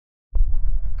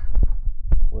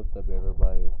What's up,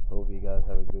 everybody? Hope you guys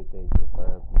have a good day so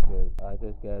far. Because I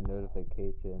just got a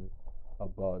notification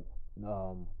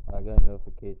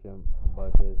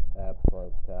about this app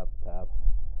called Tap Tap.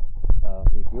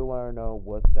 If you want to know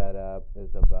what that app is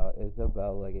about, it's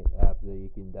about like an app that you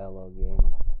can download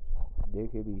games. There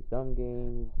could be some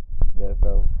games that are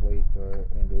from Play Store,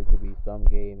 and there could be some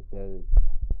games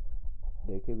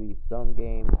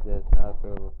that's not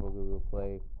available for Google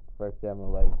Play. For example,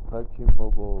 like PUBG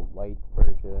Mobile Lite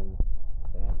version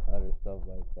and other stuff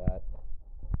like that.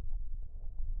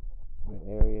 But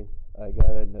Aries, I got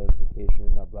a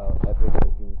notification about Epic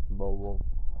Legends Mobile.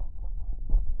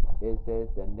 It says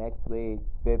the next week,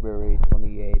 February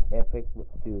 28th, Epic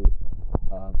do.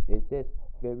 It says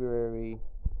February,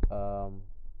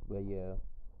 but yeah,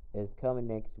 it's coming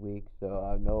next week. So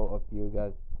I know a few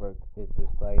guys for it's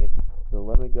excited. So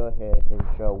let me go ahead and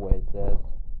show what it says.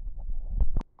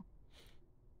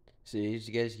 So as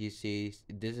you guys can see,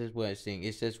 this is what it's saying.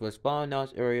 It says, was Spawn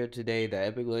announced earlier today that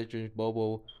Epic Legends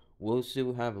Mobile will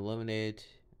soon have a limited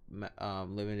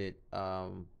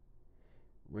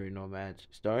regional match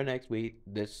starting next week.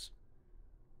 This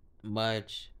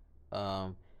much,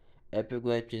 um, Epic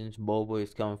Legends Mobile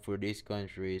is coming for these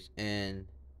countries, and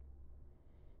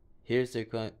here's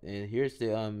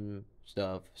the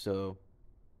stuff. So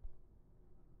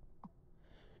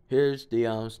here's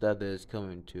the stuff that is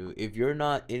coming to. If you're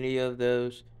not any of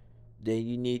those, then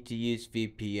you need to use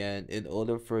VPN in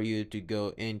order for you to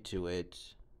go into it.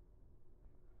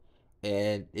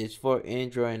 And it's for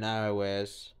Android and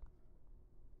iOS.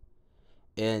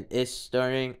 And it's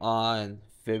starting on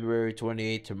February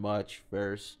 28th to March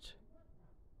 1st.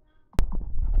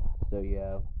 So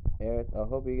yeah, Eric, I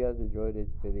hope you guys enjoyed this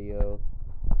video.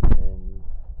 And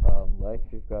like,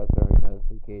 subscribe, turn on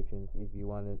notifications if you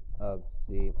want to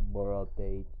see more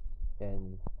updates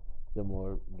and some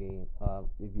more game.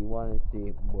 If you want to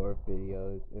see more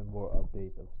videos and more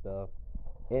updates of stuff.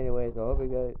 Anyways, I hope you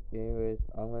guys. Anyways,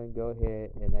 I'm gonna go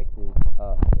ahead and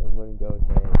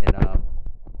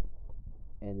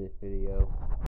end this video.